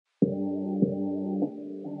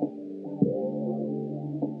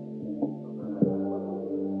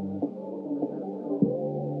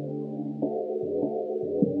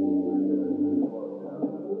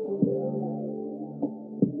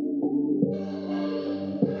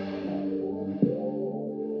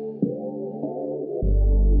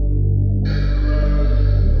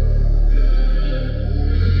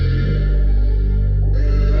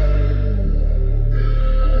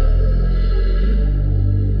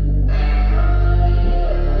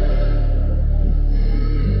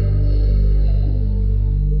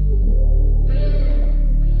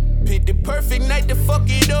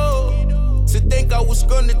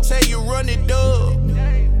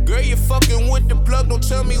with the plug, don't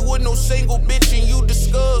tell me what no single bitch and you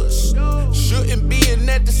discuss. Shouldn't be in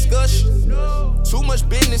that discussion. Too much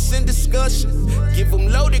business in discussion. Give them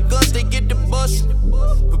loaded guns, they get the bustin'.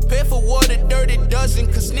 Prepare for war, the dirty dozen.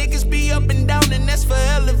 Cause niggas be up and down and that's for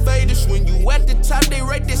elevators. When you at the top, they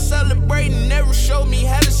right there celebrating. Never show me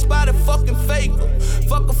how to spot a fucking faker.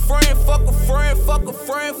 Fuck a friend, fuck a friend, fuck a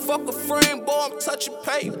friend, fuck a friend. Boy, I'm touching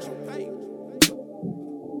paper.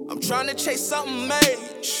 I'm trying to chase something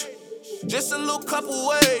major. Just a little couple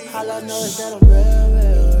ways. All I know is that I'm real,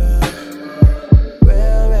 real, real.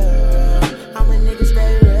 Real, real, real. How many niggas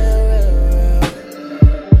stay real, real, real.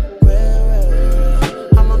 Real, real,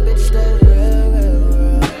 real. How my bitch stay real, real,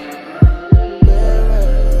 real. Real,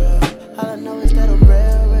 real, real. All I know is that I'm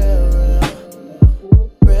real, real, real.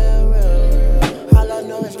 Real, real, real. All I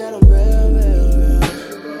know is that I'm real, real, real.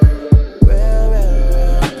 Real, real,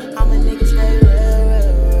 real. How many niggas stay real,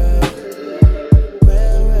 real,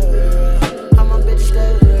 real, real. How my bitch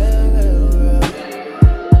stay real, real, real.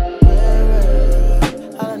 Real,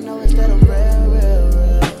 real. All I know is that I'm real, real,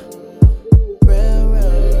 real. Real,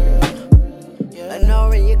 real. Yeah.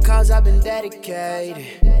 Ignoring your cause, I've been dedicated.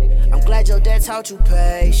 I'm glad your dad taught you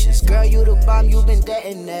patience. Girl, you the bomb, you been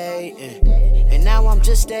detonating. And now I'm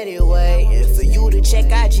just steady waiting for you to check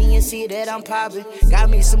IG and see that I'm poppin'. Got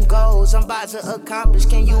me some goals I'm about to accomplish.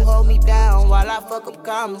 Can you hold me down while I fuck up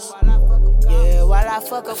commas? Yeah, while I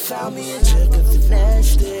fuck up, found me a chick of the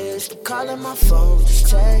fastest. Keep calling my phone, just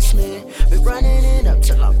text me. Been running it up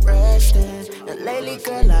till I'm resting. And lately,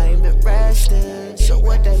 girl, I ain't been resting. So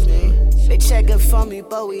what that mean? They checking for me,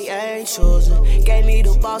 but we ain't choosing. Gave me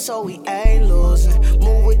the ball, so we ain't losing.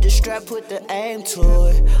 Move with the strap, put the aim to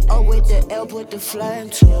it. Oh, with the L, put the flame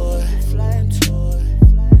to it.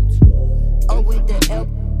 Oh, with the L.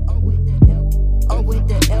 Oh, with the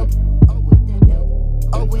L.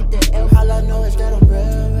 Oh, with the L. All I know is that I'm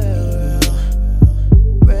real, real.